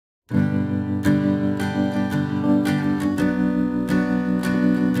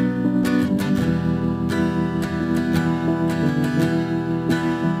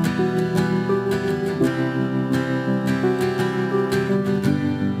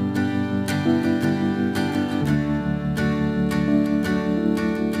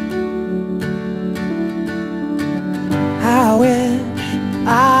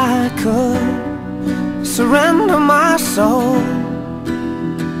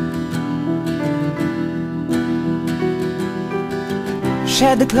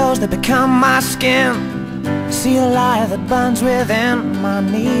shed the clothes that become my skin, see a light that burns within my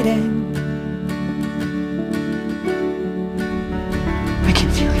needing. I can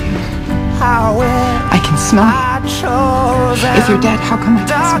feel you. I can smell you. If you're dead, how come I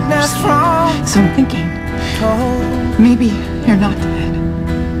can smell you? So I'm thinking, maybe you're not dead.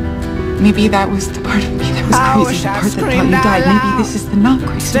 Maybe that was the part of me that was crazy, the part that thought you died. Maybe this is the not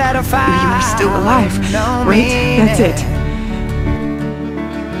crazy part. Maybe you are still alive, right? That's it.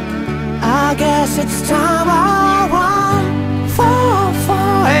 I guess it's time I run, fall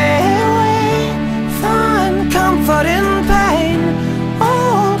away, find comfort in pain.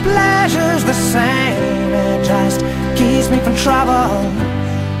 All pleasure's the same, it just keeps me from trouble,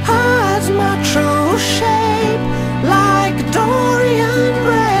 hides my true shape like Dorian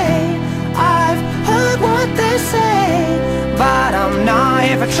Gray. I've heard what they say, but I'm not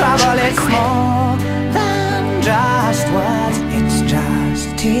here for trouble. It's more than just words, it's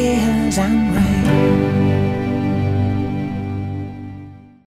just tears and rain.